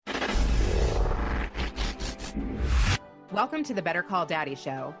Welcome to the Better Call Daddy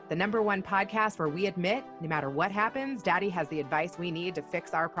Show, the #1 podcast where we admit no matter what happens, Daddy has the advice we need to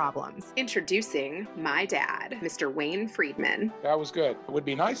fix our problems. Introducing my dad, Mr. Wayne Friedman. That was good. It would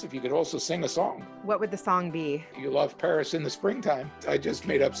be nice if you could also sing a song. What would the song be? You love Paris in the springtime. I just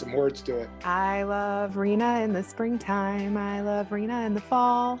made up some words to it. I love Rena in the springtime. I love Rena in the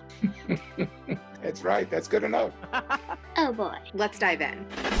fall. That's right. That's good enough. Oh boy. Let's dive in.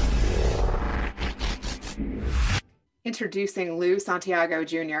 Introducing Lou Santiago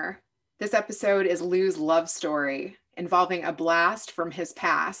Jr. This episode is Lou's love story involving a blast from his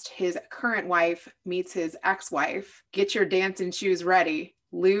past. His current wife meets his ex-wife. Get your dancing shoes ready.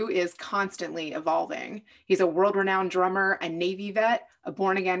 Lou is constantly evolving. He's a world-renowned drummer, a Navy vet, a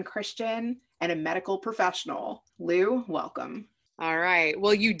born-again Christian, and a medical professional. Lou, welcome. All right.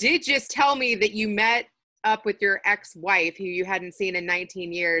 Well, you did just tell me that you met up with your ex-wife who you hadn't seen in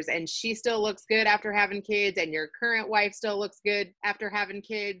 19 years, and she still looks good after having kids, and your current wife still looks good after having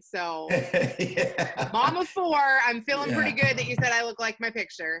kids. So Yeah. mom of 4, I'm feeling pretty good that you said I look like my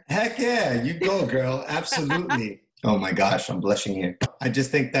picture. Heck yeah, you go, girl. Absolutely. Oh my gosh, I'm blushing here. I just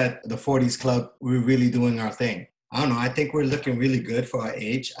think that the 40s Club, we're really doing our thing. I don't know. I think we're looking really good for our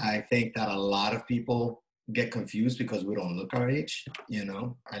age. I think that a lot of people get confused because we don't look our age, you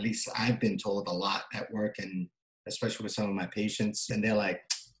know. At least I've been told a lot at work, and especially with some of my patients, and they're like,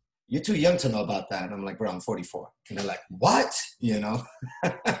 you're too young to know about that. And I'm like, bro, I'm 44. And they're like, what? You know?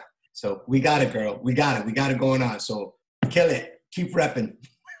 So we got it, girl. We got it. We got it going on. So kill it. Keep repping.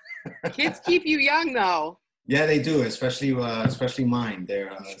 Kids keep you young though. Yeah, they do, especially mine.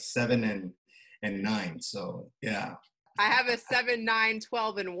 They're 7 and 9. So yeah. I have a 7, 9,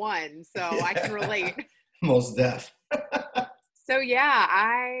 12, and 1, so Yeah. I can relate. Most deaf. So yeah,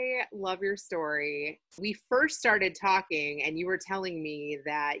 I love your story. We first started talking and you were telling me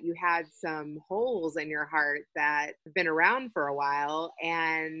that you had some holes in your heart that have been around for a while.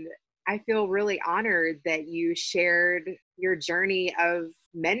 And I feel really honored that you shared your journey of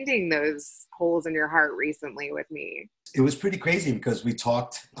mending those holes in your heart recently with me. It was pretty crazy because we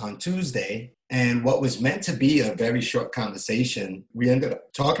talked on Tuesday, and what was meant to be a very short conversation, we ended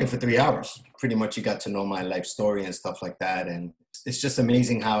up talking for 3 hours. Pretty much you got to know my life story and stuff like that. And it's just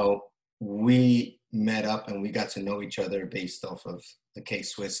amazing how we met up and we got to know each other based off of the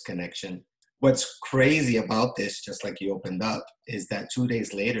K-Swiss connection. What's crazy about this, just like you opened up, is that 2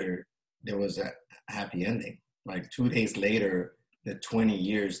 days later, there was a happy ending. Like 2 days later, the 20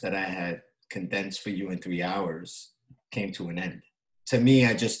 years that I had condensed for you in 3 hours came to an end. To me,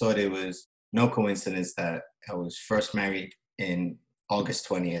 I just thought it was no coincidence that I was first married in August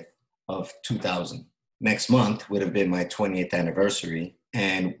 20th of 2000. Next month would have been my 20th anniversary,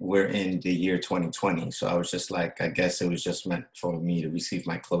 and we're in the year 2020. So I was just like, I guess it was just meant for me to receive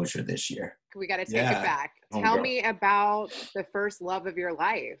my closure this year. We got to take it back. Homegirl. Tell me about the first love of your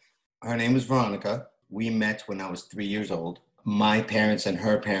life. Her name was Veronica. We met when I was 3 years old. My parents and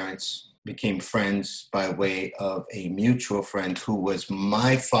her parents became friends by way of a mutual friend who was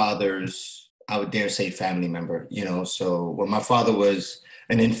my father's, I would dare say, family member, you know. So when my father was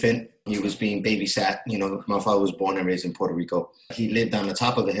an infant, he was being babysat. You know, my father was born and raised in Puerto Rico. He lived on the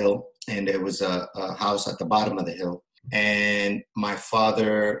top of the hill, and there was a house at the bottom of the hill. And my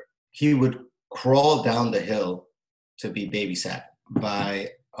father, he would crawl down the hill to be babysat by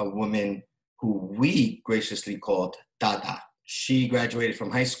a woman who we graciously called Tata. She graduated from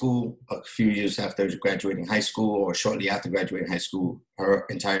high school a few years after graduating high school, or shortly after graduating high school. Her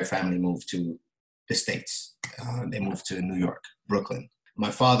entire family moved to the States. They moved to New York, Brooklyn.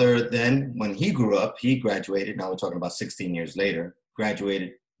 My father then, when he grew up, he graduated. Now we're talking about 16 years later,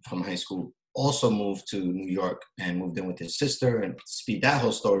 graduated from high school, also moved to New York and moved in with his sister. And to speed that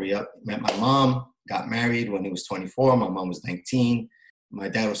whole story up, met my mom, got married when he was 24. My mom was 19. My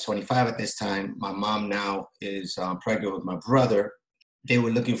dad was 25 at this time. My mom now is pregnant with my brother. They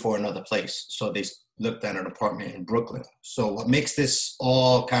were looking for another place. So they looked at an apartment in Brooklyn. So what makes this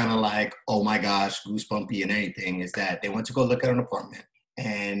all kind of like, oh my gosh, goosebumpy and anything, is that they went to go look at an apartment.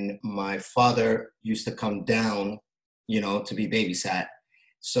 And my father used to come down, you know, to be babysat.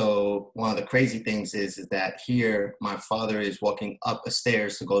 So one of the crazy things is that here, my father is walking up the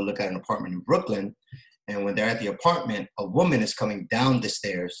stairs to go look at an apartment in Brooklyn. And when they're at the apartment, a woman is coming down the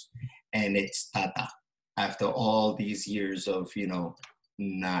stairs, and it's Tata. After all these years of, you know,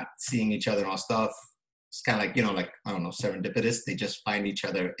 not seeing each other and all stuff, it's kind of like, you know, like, I don't know, serendipitous. They just find each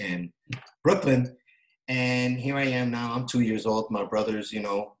other in Brooklyn. And here I am now. I'm 2 years old. My brother's, you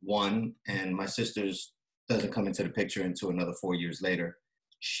know, 1, and my sister's doesn't come into the picture until another 4 years later.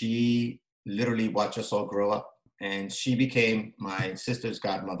 She literally watched us all grow up. And she became my sister's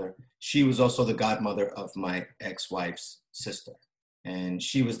godmother. She was also the godmother of my ex-wife's sister. And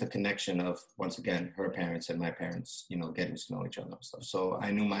she was the connection of, once again, her parents and my parents, getting to know each other and stuff. So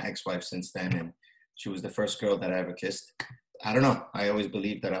I knew my ex-wife since then, and she was the first girl that I ever kissed. I don't know. I always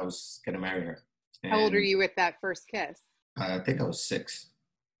believed that I was going to marry her. And How old are you with that first kiss? I think I was 6.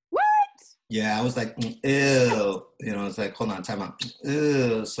 What? Yeah, I was like, ew. It's like, hold on, time out.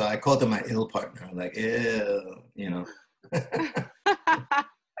 Ew. So I called her my ill partner. I'm like, ew,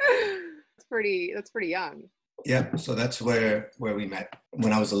 That's pretty young. Yeah, so that's where we met.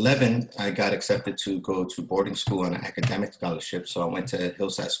 When I was 11, I got accepted to go to boarding school on an academic scholarship. So I went to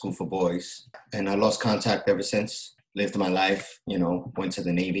Hillside School for Boys, and I lost contact ever since. Lived my life, went to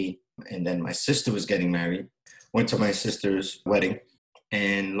the Navy. And then my sister was getting married. Went to my sister's wedding.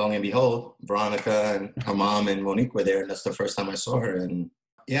 And lo and behold, Veronica and her mom and Monique were there. And that's the first time I saw her. And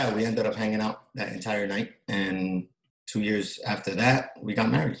yeah, we ended up hanging out that entire night. And 2 years after that, we got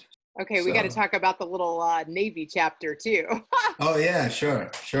married. Okay, we got to talk about the little Navy chapter too. Oh, yeah,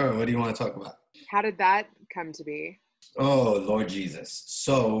 sure. What do you want to talk about? How did that come to be? Oh, Lord Jesus.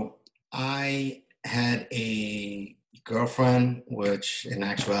 So I had a girlfriend, which in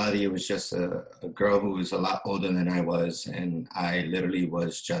actuality, it was just a girl who was a lot older than I was. And I literally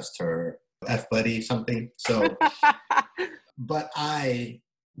was just her F-buddy something. So, but I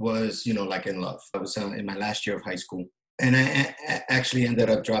was, like in love. I was in my last year of high school. And I actually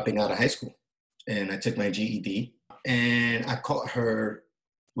ended up dropping out of high school. And I took my GED. And I caught her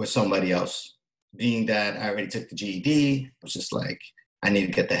with somebody else. Being that I already took the GED, I was just like, I need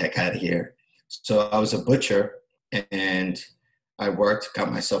to get the heck out of here. So I was a butcher. And I worked,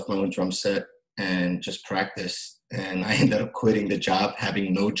 got myself my own drum set, and just practiced. And I ended up quitting the job,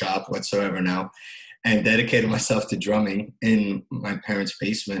 having no job whatsoever now, and dedicated myself to drumming in my parents'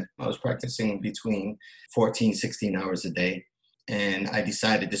 basement. I was practicing between 14, 16 hours a day. And I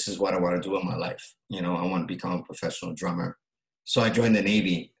decided this is what I want to do in my life. I want to become a professional drummer. So I joined the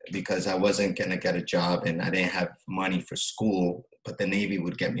Navy because I wasn't going to get a job and I didn't have money for school, but the Navy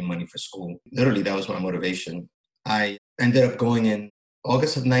would get me money for school. Literally, that was my motivation. I ended up going in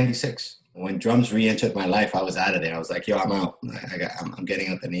August of 96. When drums re-entered my life, I was out of there. I was like, yo, I'm out. I'm getting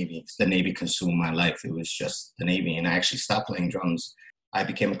out the Navy. The Navy consumed my life. It was just the Navy. And I actually stopped playing drums. I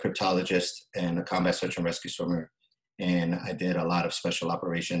became a cryptologist and a combat search and rescue swimmer. And I did a lot of special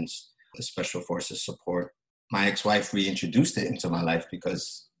operations, the special forces support. My ex-wife reintroduced it into my life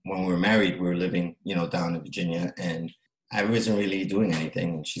because when we were married, we were living, down in Virginia, and I wasn't really doing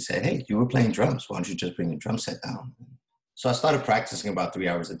anything. And she said, hey, you were playing drums. Why don't you just bring your drum set down? So I started practicing about 3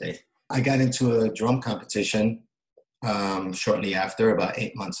 hours a day. I got into a drum competition shortly after, about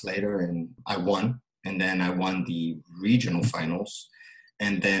 8 months later, and I won. And then I won the regional finals.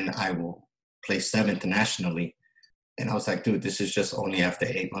 And then I placed 7th nationally. And I was like, dude, this is just only after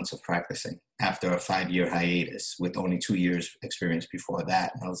 8 months of practicing, after a 5-year hiatus with only 2 years experience before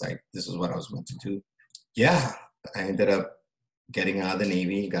that. And I was like, this is what I was meant to do. Yeah, I ended up getting out of the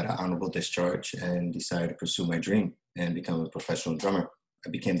Navy, got an honorable discharge, and decided to pursue my dream and become a professional drummer. I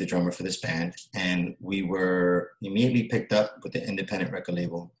became the drummer for this band, and we were immediately picked up with the independent record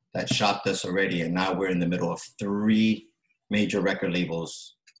label that shopped us already. And now we're in the middle of 3 major record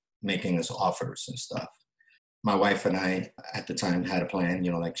labels making us offers and stuff. My wife and I, at the time, had a plan,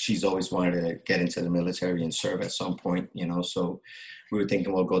 she's always wanted to get into the military and serve at some point, so we were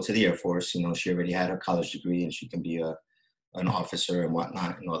thinking we'll go to the Air Force. She already had her college degree and she can be an officer and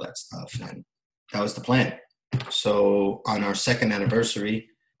whatnot and all that stuff. And that was the plan. So on our 2nd anniversary,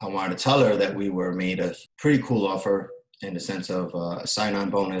 I wanted to tell her that we were made a pretty cool offer in the sense of a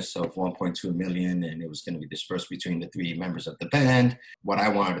sign-on bonus of $1.2 million, and it was going to be dispersed between the 3 members of the band. What I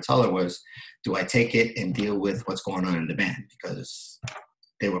wanted to tell her was, do I take it and deal with what's going on in the band? Because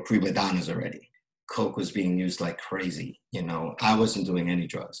they were prima donnas already. Coke was being used like crazy. I wasn't doing any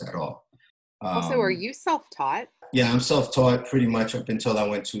drugs at all. Also, are you self-taught? Yeah, I'm self-taught pretty much up until I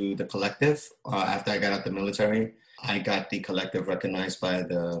went to the Collective. After I got out the military, I got the Collective recognized by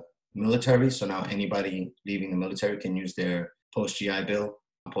the military. So now anybody leaving the military can use their post-GI Bill,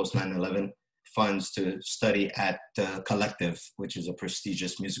 post 9/11 funds to study at the Collective, which is a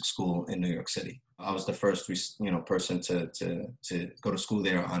prestigious music school in New York City. I was the first, person to go to school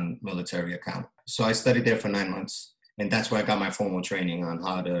there on military account. So I studied there for 9 months. And that's where I got my formal training on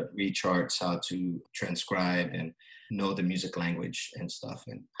how to read charts, how to transcribe and know the music language and stuff,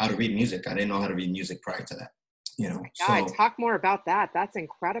 and how to read music. I didn't know how to read music prior to that. God, talk more about that. That's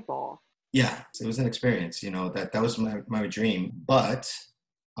incredible. Yeah, it was an experience, that was my dream. But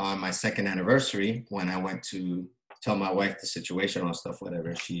on my 2nd anniversary, when I went to tell my wife the situation and stuff,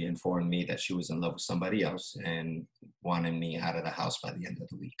 whatever, she informed me that she was in love with somebody else and wanted me out of the house by the end of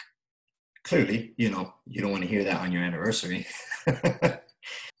the week. clearly, you know, you don't want to hear that on your anniversary.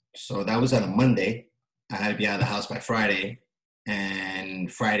 So that was on a Monday. I had to be out of the house by Friday,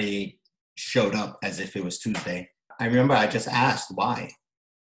 and Friday showed up as if it was Tuesday. I remember I just asked why.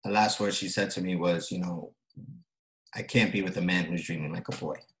 The last word she said to me was, you know, I can't be with a man who's dreaming like a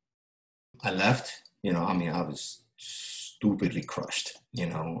boy. I left, you know, I mean, I was stupidly crushed, you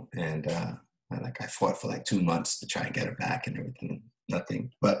know, and I fought for like 2 months to try and get her back and everything,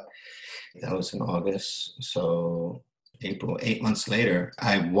 nothing. But that was in August. So April, 8 months later,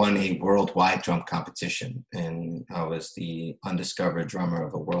 I won a worldwide drum competition, and I was the undiscovered drummer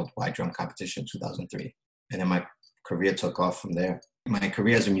of a worldwide drum competition in 2003. And then my career took off from there. My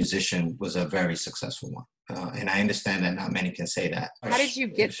career as a musician was a very successful one. And I understand that not many can say that. How did you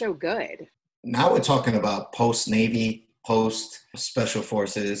get so good? Now we're talking about post-Navy, post-Special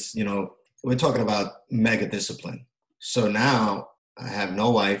Forces, you know, we're talking about mega discipline. So now I have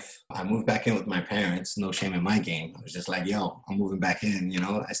no wife. I moved back in with my parents. No shame in my game. I was just like, yo, I'm moving back in, you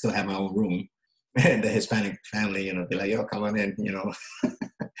know. I still have my own room. And the Hispanic family, you know, be like, yo, come on in, you know.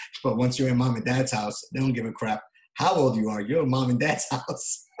 But once you're in mom and dad's house, they don't give a crap how old you are. You're in mom and dad's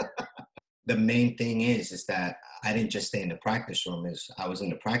house. The main thing is that I didn't just stay in the practice room. I was in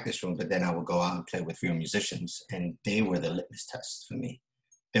the practice room, but then I would go out and play with real musicians, and they were the litmus test for me.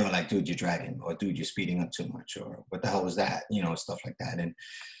 They were like, dude, you're dragging, or dude, you're speeding up too much, or what the hell was that? You know, stuff like that. And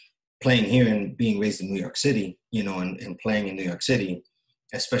playing here and being raised in New York City, you know, and playing in New York City,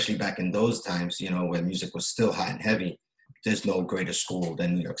 especially back in those times, you know, where music was still hot and heavy, there's no greater school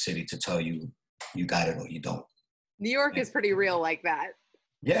than New York City to tell you, you got it or you don't. New York is pretty real like that.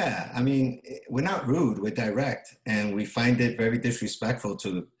 Yeah, I mean, we're not rude, we're direct, and we find it very disrespectful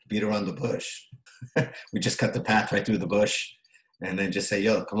to beat around the bush. We just cut the path right through the bush and then just say,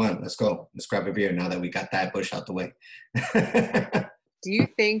 yo, come on, let's go. Let's grab a beer now that we got that bush out the way. Do you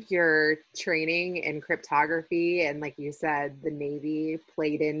think your training in cryptography and, like you said, the Navy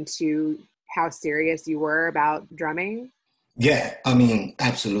played into how serious you were about drumming? Yeah, I mean,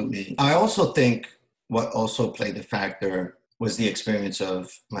 absolutely. I also think what also played a factor was the experience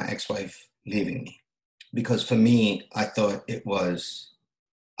of my ex-wife leaving me. Because for me, I thought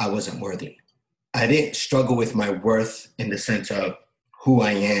I wasn't worthy. I didn't struggle with my worth in the sense of who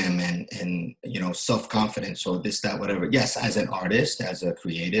I am and you know, self-confidence or this, that, whatever. Yes, as an artist, as a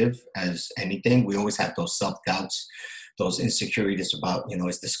creative, as anything, we always have those self-doubts, those insecurities about, you know,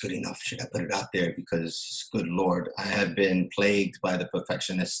 is this good enough? Should I put it out there? Because, good Lord, I have been plagued by the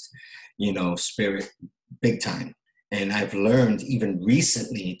perfectionist, you know, spirit big time. And I've learned even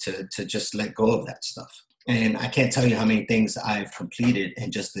recently to just let go of that stuff. And I can't tell you how many things I've completed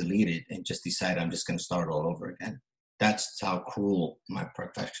and just deleted and just decided I'm just going to start all over again. That's how cruel my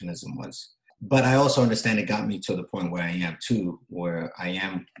perfectionism was. But I also understand it got me to the point where I am too, where I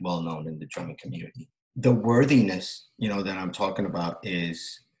am well known in the drumming community. The worthiness, you know, that I'm talking about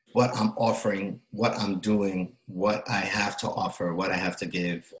is what I'm offering, what I'm doing, what I have to offer, what I have to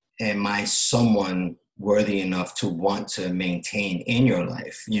give. Am I someone worthy enough to want to maintain in your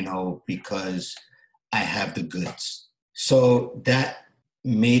life, you know, because I have the goods. So that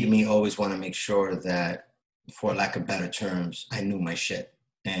made me always want to make sure that, for lack of better terms, I knew my shit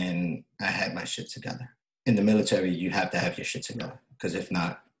and I had my shit together. In the military, you have to have your shit together, because if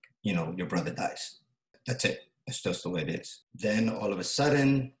not, you know, your brother dies. That's it. That's just the way it is. Then all of a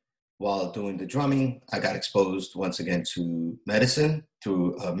sudden, while doing the drumming, I got exposed once again to medicine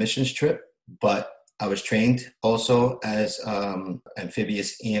through a missions trip, but I was trained also as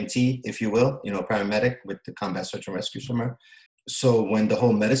amphibious EMT, if you will, you know, paramedic with the Combat Search and Rescue Swimmer. So when the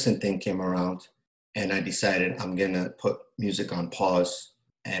whole medicine thing came around and I decided I'm going to put music on pause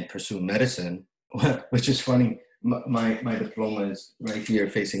and pursue medicine, which is funny. My diploma is right here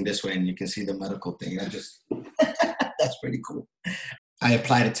facing this way, and you can see the medical thing. That's pretty cool. I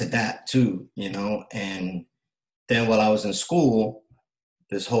applied it to that too, you know, and then while I was in school,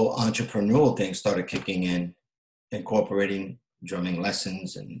 this whole entrepreneurial thing started kicking in, incorporating drumming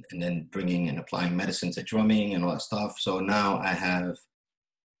lessons and then bringing and applying medicine to drumming and all that stuff. So now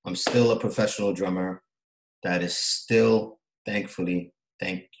I'm still a professional drummer that is still, thankfully,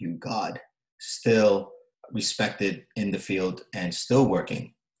 thank you God, still respected in the field and still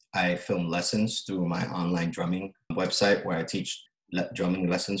working. I film lessons through my online drumming website where I teach drumming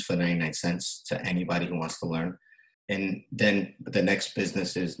lessons for 99 cents to anybody who wants to learn. And then the next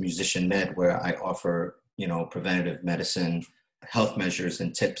business is Musician Med, where I offer, you know, preventative medicine, health measures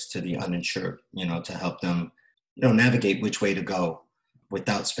and tips to the uninsured, you know, to help them, you know, navigate which way to go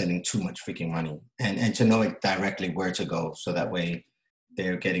without spending too much freaking money, and to know directly where to go. So that way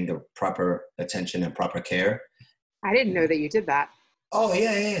they're getting the proper attention and proper care. I didn't know that you did that. Oh,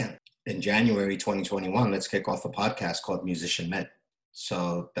 yeah. in January 2021, let's kick off a podcast called Musician Med.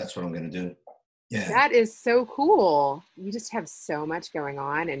 So that's what I'm going to do. Yeah. That is so cool. You just have so much going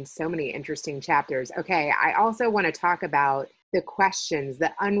on and so many interesting chapters. Okay, I also want to talk about the questions,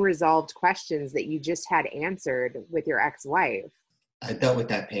 the unresolved questions that you just had answered with your ex-wife. I dealt with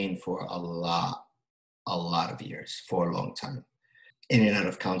that pain for a lot of years, for a long time. In and out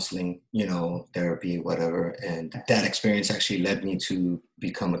of counseling, therapy, whatever. And that experience actually led me to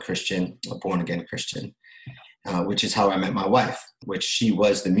become a Christian, a born-again Christian, which is how I met my wife, which she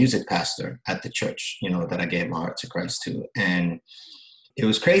was the music pastor at the church, that I gave my heart to Christ to. And it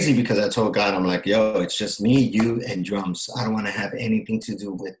was crazy because I told God, I'm like, yo, it's just me, you, and drums. I don't want to have anything to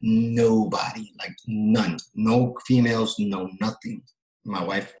do with nobody, like none, no females, no nothing. My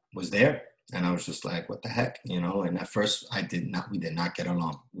wife was there. And I was just like, what the heck, And at first, we did not get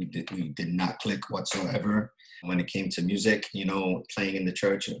along. We did not click whatsoever. When it came to music, playing in the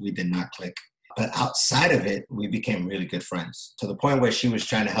church, we did not click. But outside of it, we became really good friends, to the point where she was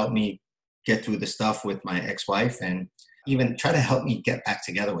trying to help me get through the stuff with my ex-wife and even try to help me get back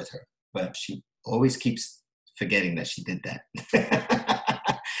together with her. But she always keeps forgetting that she did that.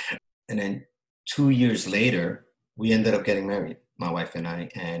 And then 2 years later, we ended up getting married, my wife and I.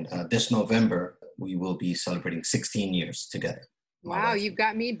 And this November, we will be celebrating 16 years together. Wow, you've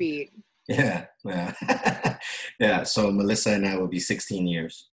got me beat. Yeah. Yeah, so Melissa and I will be 16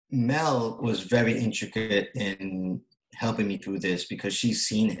 years. Mel was very intricate in helping me through this because she's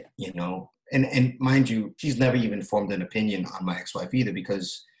seen it, And mind you, she's never even formed an opinion on my ex-wife either,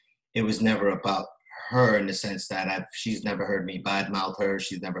 because it was never about her, in the sense that she's never heard me badmouth her.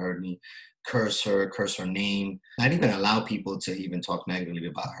 She's never heard me curse her name, not even allow people to even talk negatively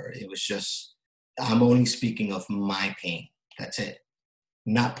about her. It was just, I'm only speaking of my pain. That's it.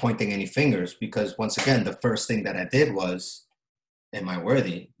 Not pointing any fingers, because once again, the first thing that I did was, am I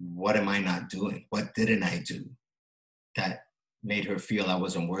worthy? What am I not doing? What didn't I do that made her feel I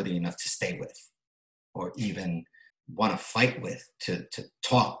wasn't worthy enough to stay with, or even want to fight with, to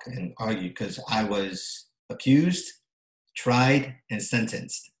talk and argue? Because I was accused, tried, and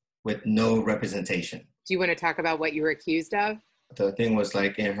sentenced with no representation. Do you want to talk about what you were accused of? The thing was,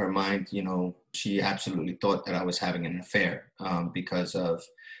 like, in her mind, she absolutely thought that I was having an affair because of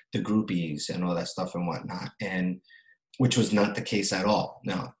the groupies and all that stuff and whatnot. And which was not the case at all.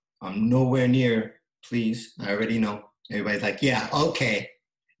 No, I'm nowhere near, please. I already know. Everybody's like, yeah, okay.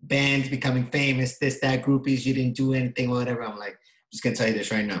 Bands becoming famous, this, that, groupies, you didn't do anything, whatever. I'm like, I'm just going to tell you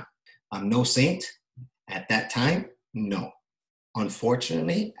this right now. I'm no saint. At that time, no.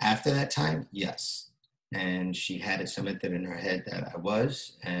 Unfortunately, after that time, yes. And she had it cemented in her head that I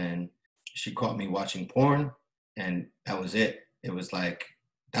was. And she caught me watching porn. And that was it. It was like,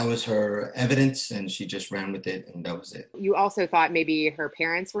 that was her evidence, and she just ran with it, and that was it. You also thought maybe her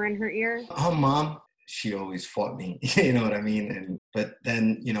parents were in her ear? Her mom, she always fought me, you know what I mean? But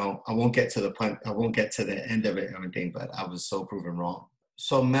then, I won't get to the end of it or anything, but I was so proven wrong.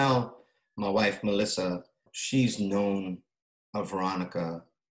 So Mel, my wife, Melissa, she's known of Veronica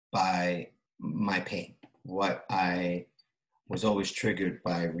by my pain, what I was always triggered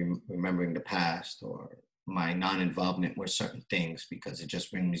by remembering the past, or my non-involvement with certain things, because it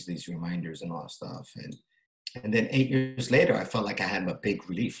just brings these reminders and all that stuff. And then 8 years later, I felt like I had a big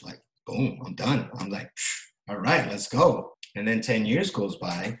relief, like, boom, I'm done. I'm like, all right, let's go. And then 10 years goes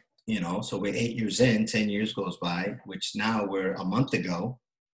by, so we're 8 years in, 10 years goes by, which now we're a month ago.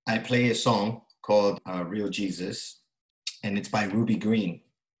 I play a song called Real Jesus, and it's by Ruby Green.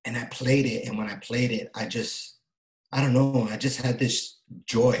 And I played it, and when I played it, I don't know, I just had this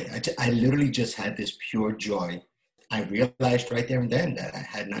joy. I literally just had this pure joy. I realized right there and then that I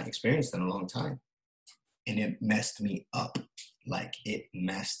had not experienced in a long time. And it messed me up. Like, it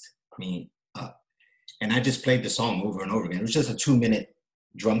messed me up. And I just played the song over and over again. It was just a 2-minute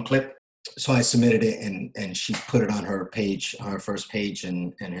drum clip. So I submitted it, and she put it on her page, on her first page,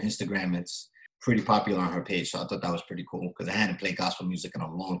 and her Instagram. It's pretty popular on her page. So I thought that was pretty cool, because I hadn't played gospel music in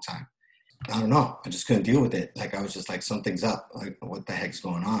a long time. I don't know. I just couldn't deal with it. Like, I was just like, something's up. Like, what the heck's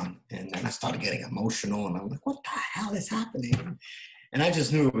going on? And then I started getting emotional, and I'm like, what the hell is happening? And I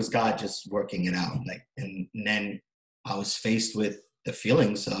just knew it was God just working it out. Like, and then I was faced with the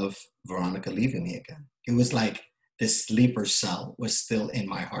feelings of Veronica leaving me again. It was like this sleeper cell was still in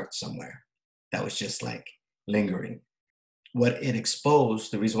my heart somewhere that was just like lingering. What it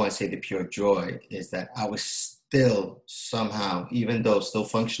exposed, the reason why I say the pure joy, is that I was still somehow, even though still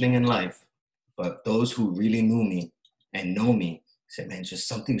functioning in life, but those who really knew me and know me said, man, just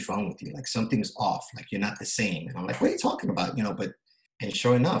something's wrong with you. Like, something's off. Like, you're not the same. And I'm like, what are you talking about? And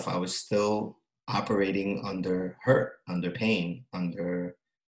sure enough, I was still operating under hurt, under pain, under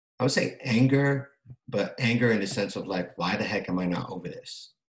I would say anger, but anger in the sense of like, why the heck am I not over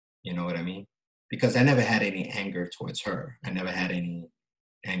this? You know what I mean? Because I never had any anger towards her. I never had any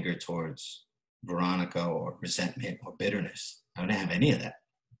anger towards Veronica or resentment or bitterness. I didn't have any of that.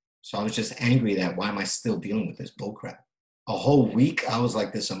 So I was just angry that why am I still dealing with this bullcrap? A whole week, I was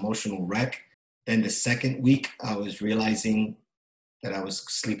like this emotional wreck. Then the second week, I was realizing that I was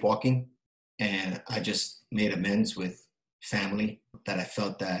sleepwalking, and I just made amends with family that I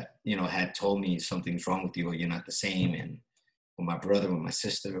felt that, had told me something's wrong with you or you're not the same. And with my brother, with my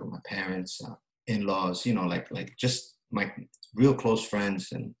sister, with my parents, in-laws, like just my real close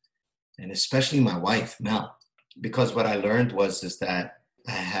friends and especially my wife, Mel. Because what I learned is that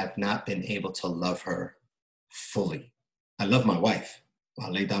I have not been able to love her fully. I love my wife. I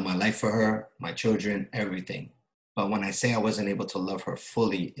laid down my life for her, my children, everything. But when I say I wasn't able to love her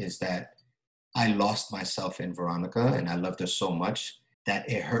fully is that I lost myself in Veronica, and I loved her so much that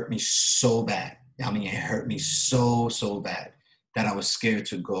it hurt me so bad. I mean, it hurt me so, so bad that I was scared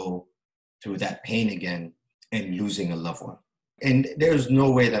to go through that pain again and losing a loved one. And there's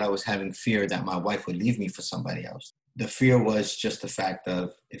no way that I was having fear that my wife would leave me for somebody else. The fear was just the fact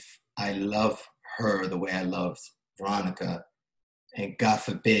of, if I love her the way I loved Veronica, and God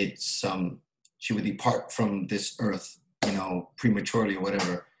forbid she would depart from this earth, prematurely or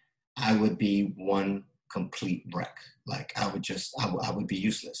whatever, I would be one complete wreck. Like I would be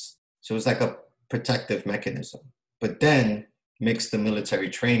useless. So it was like a protective mechanism. But then mix the military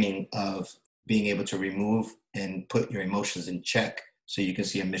training of being able to remove and put your emotions in check so you can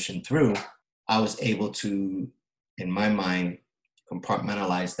see a mission through. I was able to, in my mind,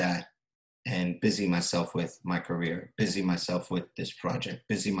 compartmentalize that and busy myself with my career, busy myself with this project,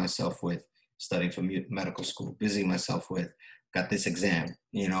 busy myself with studying for medical school, busy myself with got this exam,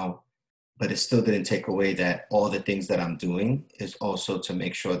 but it still didn't take away that all the things that I'm doing is also to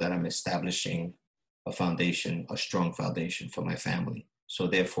make sure that I'm establishing a foundation, a strong foundation for my family. So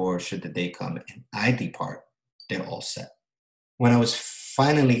therefore, should the day come and I depart, they're all set. When I was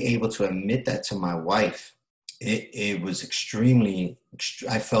finally able to admit that to my wife, it was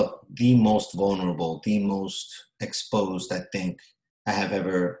I felt the most vulnerable, the most exposed, I think I have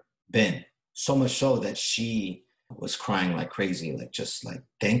ever been. So much so that she was crying like crazy, just like,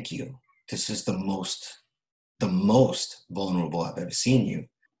 thank you. This is the most vulnerable I've ever seen you.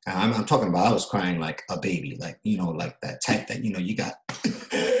 And I'm talking about, I was crying like a baby, like that type that, you got,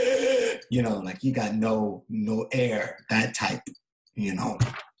 like you got no air, that type,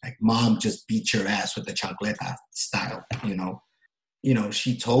 like mom just beat your ass with the chancleta style,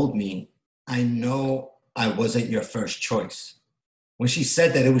 she told me, I know I wasn't your first choice. When she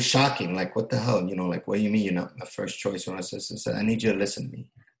said that, it was shocking. Like, what the hell? Like, what do you mean you're not my first choice? When I said, I need you to listen to me.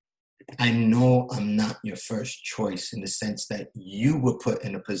 I know I'm not your first choice in the sense that you were put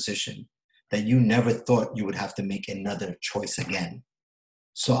in a position that you never thought you would have to make another choice again.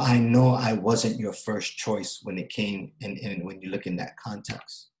 So I know I wasn't your first choice when it came and when you look in that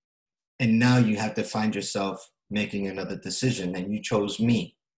context. And now you have to find yourself making another decision, and you chose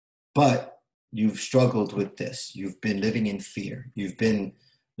me. But you've struggled with this. You've been living in fear. You've been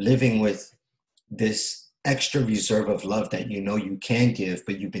living with this extra reserve of love that you can give,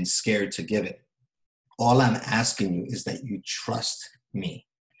 but you've been scared to give it. All I'm asking you is that you trust me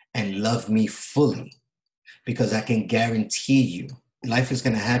and love me fully, because I can guarantee you life is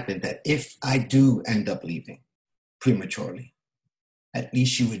going to happen that if I do end up leaving prematurely, at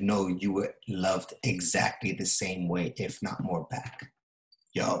least you would know you were loved exactly the same way, if not more back.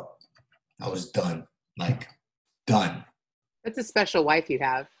 Yo, I was done. Like, done. That's a special wife you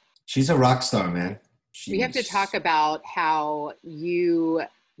have. She's a rock star, man. We have to talk about how you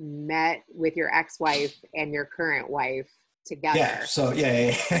met with your ex-wife and your current wife together. Yeah.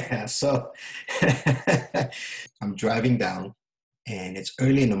 So I'm driving down, and it's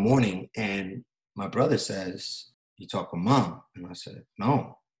early in the morning, and my brother says, "You talk with mom?" And I said,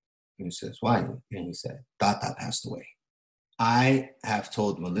 "No." And he says, "Why?" And he said, "Tata passed away." I have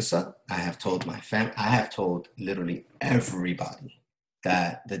told Melissa, I have told my family, I have told literally everybody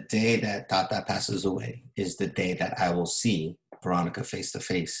that the day that Tata passes away is the day that I will see Veronica face to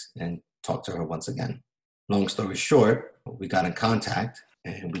face and talk to her once again. Long story short, we got in contact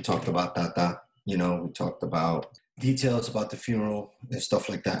and we talked about Tata. We talked about details about the funeral and stuff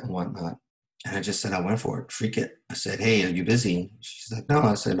like that and whatnot. And I just said, I went for it. Freak it. I said, "Hey, are you busy?" She's like, "No."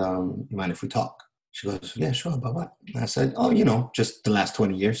 I said, "You mind if we talk?" She goes, "Yeah, sure. About what?" And I said, "Oh, just the last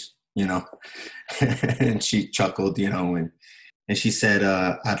 20 years, And she chuckled, and she said,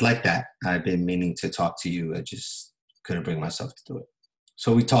 "I'd like that. I've been meaning to talk to you. I just couldn't bring myself to do it."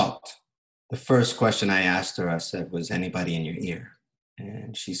 So we talked. The first question I asked her, I said, "Was anybody in your ear?"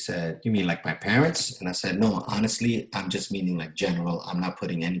 And she said, you mean like my parents? And I said, no, honestly, I'm just meaning like general. I'm not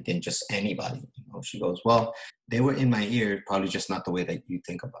putting anything, just anybody. She goes, well, they were in my ear, probably just not the way that you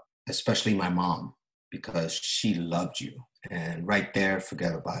think about it, especially my mom, because she loved you. And right there,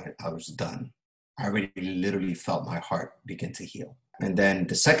 forget about it. I was done. I already literally felt my heart begin to heal. And then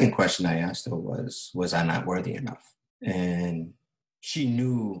the second question I asked her was I not worthy enough? And she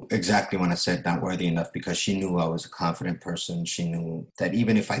knew exactly when I said not worthy enough, because she knew I was a confident person. She knew that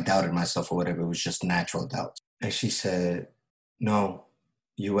even if I doubted myself or whatever, it was just natural doubt. And she said, no,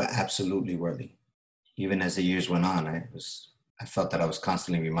 you were absolutely worthy. Even as the years went on, I felt that I was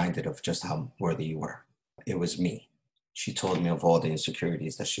constantly reminded of just how worthy you were. It was me. She told me of all the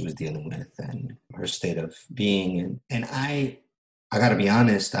insecurities that she was dealing with and her state of being. And I got to be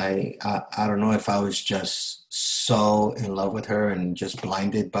honest, I don't know if I was just so in love with her and just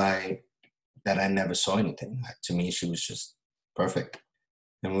blinded by that I never saw anything. To me, she was just perfect.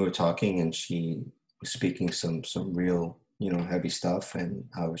 And we were talking and she was speaking some real, heavy stuff. And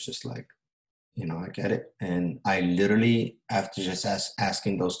I was just like, I get it. And I literally, after just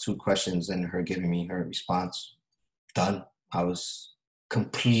asking those two questions and her giving me her response, done. I was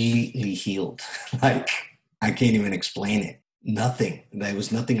completely healed. Like, I can't even explain it. Nothing. There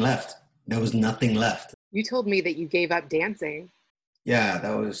was nothing left. There was nothing left. You told me that you gave up dancing. Yeah,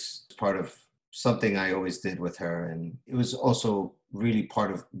 that was part of something I always did with her. And it was also really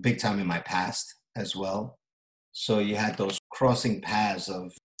part of big time in my past as well. So you had those crossing paths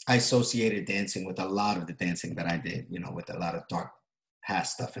of, I associated dancing with a lot of the dancing that I did, with a lot of dark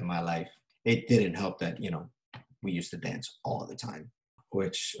past stuff in my life. It didn't help that, we used to dance all the time,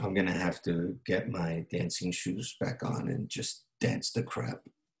 which I'm going to have to get my dancing shoes back on and just dance the crap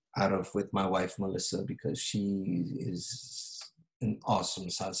out of with my wife, Melissa, because she is an awesome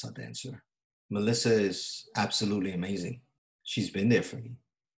salsa dancer. Melissa is absolutely amazing. She's been there for me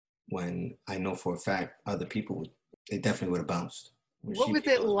when I know for a fact other people, they definitely would have bounced. What was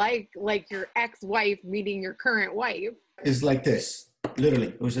it like your ex-wife meeting your current wife? It's like this, literally.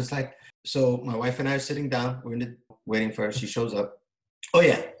 It was just like, so my wife and I are sitting down, we're waiting for her, she shows up. Oh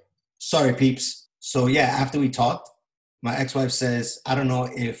yeah, sorry peeps. So yeah, after we talked, my ex-wife says, I don't know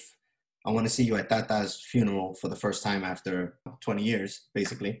if I want to see you at Tata's funeral for the first time after 20 years,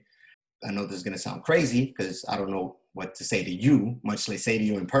 basically. I know this is going to sound crazy because I don't know what to say to you, much less say to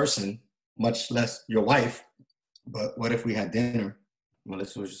you in person, much less your wife. But what if we had dinner?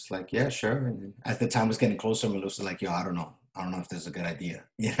 Melissa was just like, yeah, sure. And as the time was getting closer, Melissa was like, yo, I don't know if this is a good idea,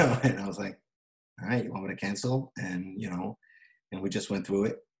 And I was like, all right, you want me to cancel? And, and we just went through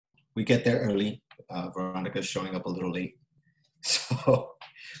it. We get there early. Veronica's showing up a little late. So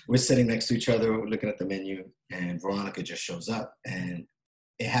we're sitting next to each other, we're looking at the menu, and Veronica just shows up. And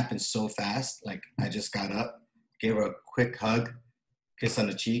it happened so fast. Like, I just got up, gave her a quick hug, kiss on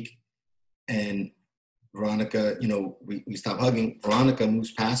the cheek, and Veronica, we stop hugging. Veronica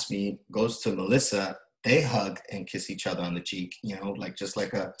moves past me, goes to Melissa. They hug and kiss each other on the cheek, like just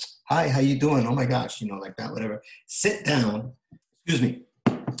like a, hi, how you doing? Oh my gosh, like that, whatever. Sit down. Excuse me.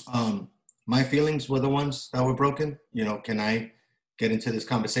 My feelings were the ones that were broken. Can I get into this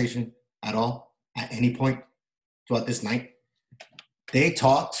conversation at all at any point throughout this night? They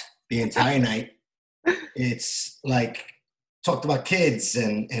talked the entire night. It's like, talked about kids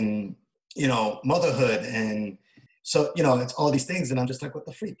and motherhood. And so, it's all these things. And I'm just like, what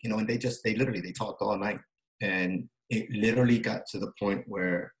the freak, and they literally talked all night. And it literally got to the point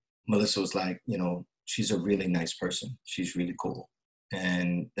where Melissa was like, she's a really nice person. She's really cool.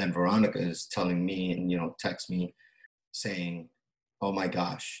 And then Veronica is telling me and, text me saying, oh my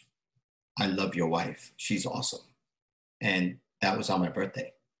gosh, I love your wife. She's awesome. And that was on my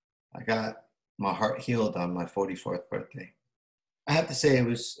birthday. I got my heart healed on my 44th birthday. I have to say it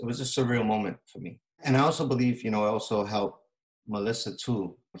was a surreal moment for me. And I also believe, it also helped Melissa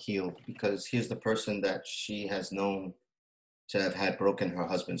too heal, because here's the person that she has known to have had broken her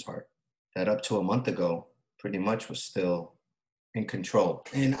husband's heart, that up to a month ago pretty much was still in control.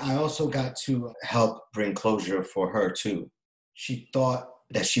 And I also got to help bring closure for her too. She thought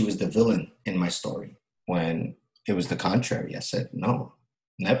that she was the villain in my story when it was the contrary. I said, no,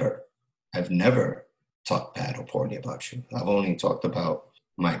 never. I've never talked bad or poorly about you. I've only talked about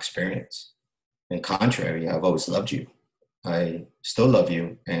my experience. And contrary, I've always loved you. I still love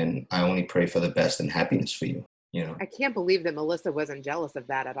you, and I only pray for the best and happiness for you. I can't believe that Melissa wasn't jealous of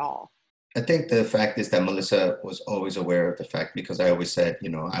that at all. I think the fact is that Melissa was always aware of the fact, because I always said,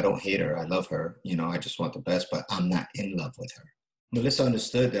 I don't hate her. I love her. I just want the best, but I'm not in love with her. Melissa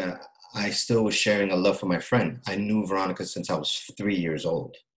understood that I still was sharing a love for my friend. I knew Veronica since I was 3 years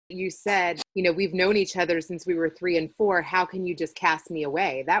old. You said, we've known each other since we were 3 and 4. How can you just cast me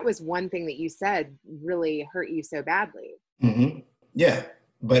away? That was one thing that you said really hurt you so badly. Mm-hmm. Yeah.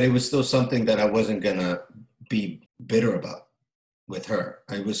 But it was still something that I wasn't going to be bitter about with her.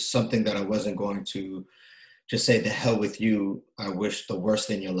 It was something that I wasn't going to just say, the hell with you. I wish the worst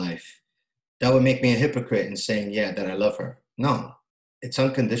in your life. That would make me a hypocrite in saying, yeah, that I love her. No, it's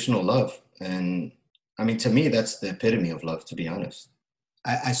unconditional love. And I mean, to me, that's the epitome of love, to be honest.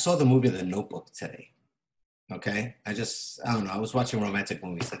 I saw the movie The Notebook today. Okay. I don't know. I was watching romantic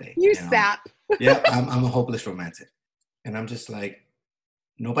movies today. You sap. Yeah. I'm a hopeless romantic. And I'm just like,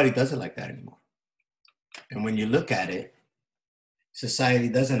 nobody does it like that anymore. And when you look at it, society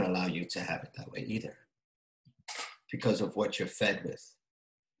doesn't allow you to have it that way either, because of what you're fed with.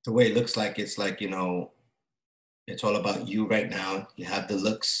 The way it looks like, it's like, it's all about you right now. You have the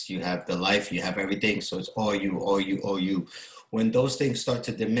looks, you have the life, you have everything. So it's all you, all you, all you. When those things start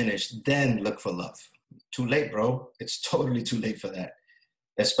to diminish, then look for love. Too late, bro. It's totally too late for that,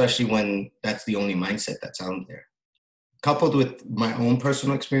 especially when that's the only mindset that's out there. Coupled with my own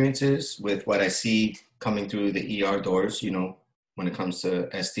personal experiences with what I see coming through the ER doors, when it comes to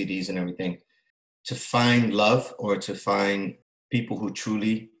STDs and everything, to find love or to find people who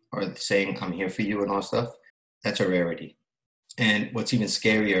truly are saying, I'm here for you and all stuff, that's a rarity. And what's even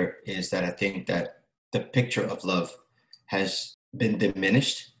scarier is that I think that the picture of love has been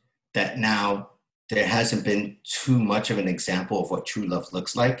diminished, that now there hasn't been too much of an example of what true love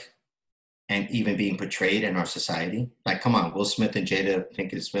looks like and even being portrayed in our society. Like, come on, Will Smith and Jada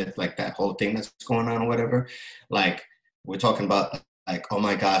Pinkett Smith, like that whole thing that's going on or whatever. Like, we're talking about like, oh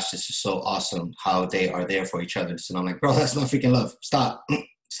my gosh, this is so awesome how they are there for each other. And I'm like, bro, that's not freaking love. Stop.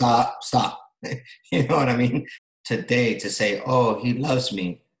 You know what I mean? Today, to say, oh, he loves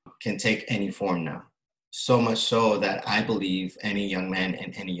me, can take any form now. So much so that I believe any young man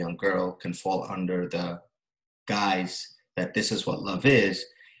and any young girl can fall under the guise that this is what love is,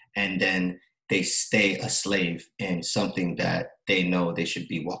 and then they stay a slave in something that they know they should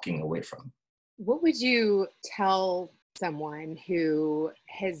be walking away from. What would you tell someone who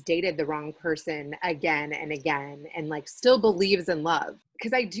has dated the wrong person again and again and like still believes in love?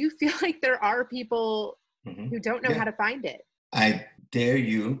 Because I do feel like there are people who don't know how to find it. I dare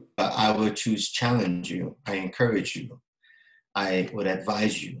you. I would challenge you. I encourage you. I would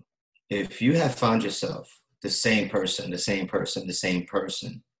advise you. If you have found yourself the same person,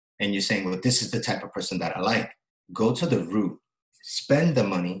 and you're saying, well, this is the type of person that I like, go to the root. Spend the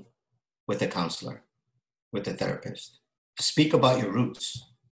money with a counselor, with a therapist. Speak about your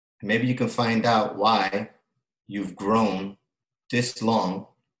roots. Maybe you can find out why you've grown this long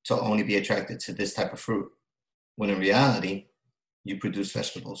to only be attracted to this type of fruit, when in reality, you produce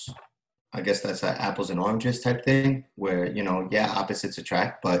vegetables. I guess that's an apples and oranges type thing where, opposites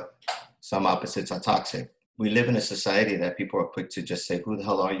attract, but some opposites are toxic. We live in a society that people are quick to just say, who the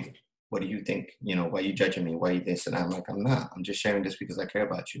hell are you? What do you think? Why are you judging me? Why are you this? And I'm like, I'm not. I'm just sharing this because I care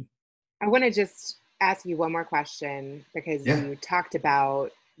about you. I want to just ask you one more question, because you talked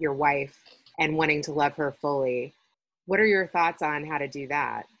about your wife and wanting to love her fully. What are your thoughts on how to do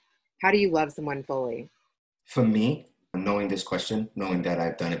that? How do you love someone fully? For me, knowing this question, knowing that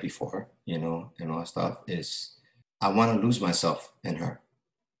I've done it before, and all that stuff, is I want to lose myself in her.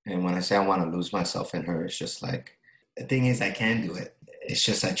 And when I say I want to lose myself in her, it's just like, the thing is, I can do it. It's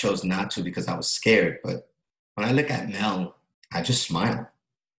just I chose not to because I was scared. But when I look at Mel, I just smile.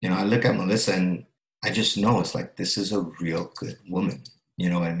 I look at Melissa and I just know it's like, this is a real good woman. You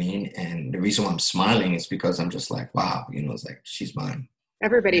know what I mean? And the reason why I'm smiling is because I'm just like, wow, it's like, she's mine.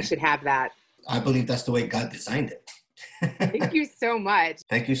 Everybody should have that. I believe that's the way God designed it. Thank you so much.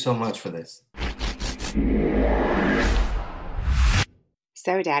 Thank you so much for this.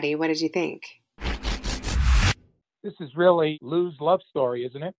 So, Daddy, what did you think? This is really Lou's love story,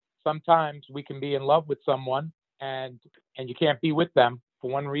 isn't it? Sometimes we can be in love with someone and you can't be with them for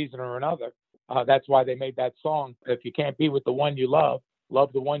one reason or another. That's why they made that song. If you can't be with the one you love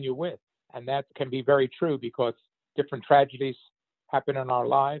the one you're with. And that can be very true, because different tragedies happen in our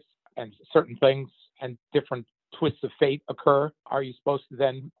lives and certain things and different twists of fate occur. Are you supposed to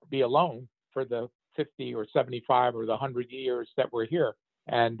then be alone for the 50 or 75 or the 100 years that we're here?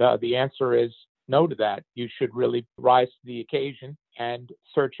 And the answer is no to that. You should really rise to the occasion and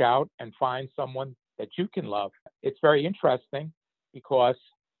search out and find someone that you can love. It's very interesting because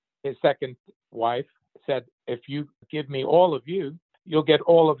his second wife said, if you give me all of you, you'll get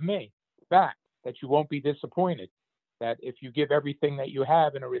all of me back, that you won't be disappointed, that if you give everything that you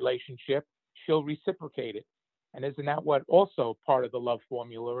have in a relationship, she'll reciprocate it. And isn't that what also part of the love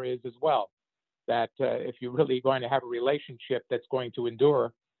formula is as well? That if you're really going to have a relationship that's going to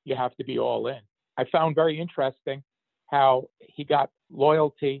endure, you have to be all in. I found very interesting how he got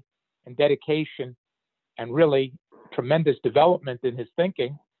loyalty and dedication and really tremendous development in his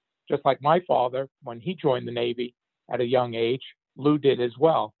thinking, just like my father, when he joined the Navy at a young age, Lou did as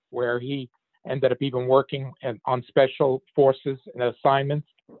well, where he ended up even working on special forces and assignments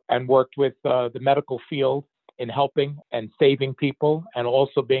and worked with the medical field in helping and saving people, and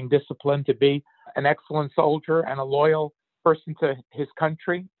also being disciplined to be an excellent soldier and a loyal person to his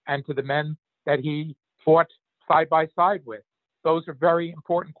country and to the men that he fought side by side with. Those are very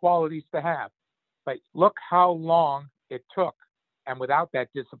important qualities to have. But look how long it took, and without that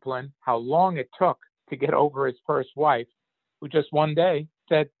discipline, how long it took to get over his first wife, who just one day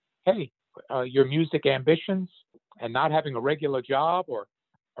said, hey, your music ambitions and not having a regular job or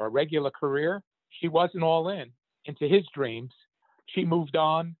a regular career, she wasn't all in into his dreams. She moved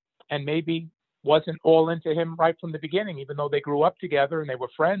on and maybe wasn't all into him right from the beginning, even though they grew up together and they were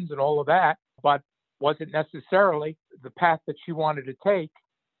friends and all of that, but wasn't necessarily the path that she wanted to take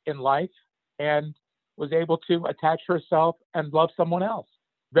in life, and was able to attach herself and love someone else.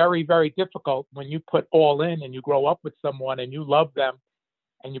 Very, very difficult when you put all in and you grow up with someone and you love them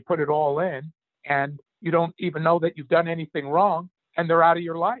and you put it all in and you don't even know that you've done anything wrong and they're out of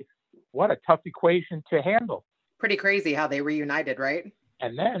your life. What a tough equation to handle. Pretty crazy how they reunited, right?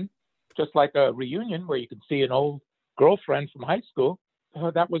 And then, just like a reunion where you can see an old girlfriend from high school,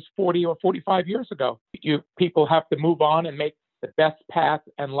 that was 40 or 45 years ago. People have to move on and make the best path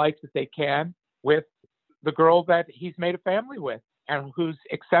and life that they can with the girl that he's made a family with and who's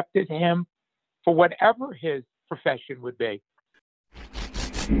accepted him for whatever his profession would be.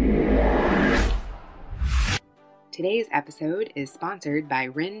 Today's episode is sponsored by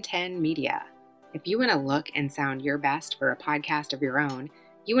Rin 10 Media. If you want to look and sound your best for a podcast of your own,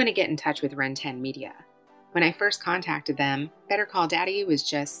 you want to get in touch with Rin 10 Media. When I first contacted them, Better Call Daddy was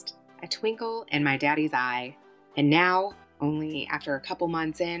just a twinkle in my daddy's eye. And now, only after a couple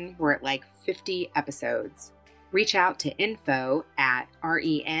months in, we're at like 50 episodes. Reach out to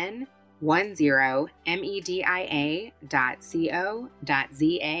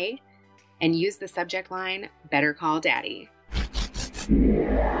info@ren10media.co.za and use the subject line, Better Call Daddy.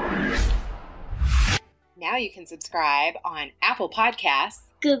 Now you can subscribe on Apple Podcasts,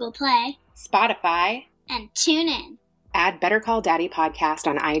 Google Play, Spotify, and tune in. Add Better Call Daddy podcast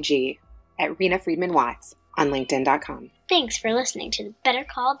on IG at Rena Friedman Watts on LinkedIn.com. Thanks for listening to the Better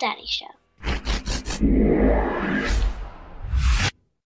Call Daddy Show.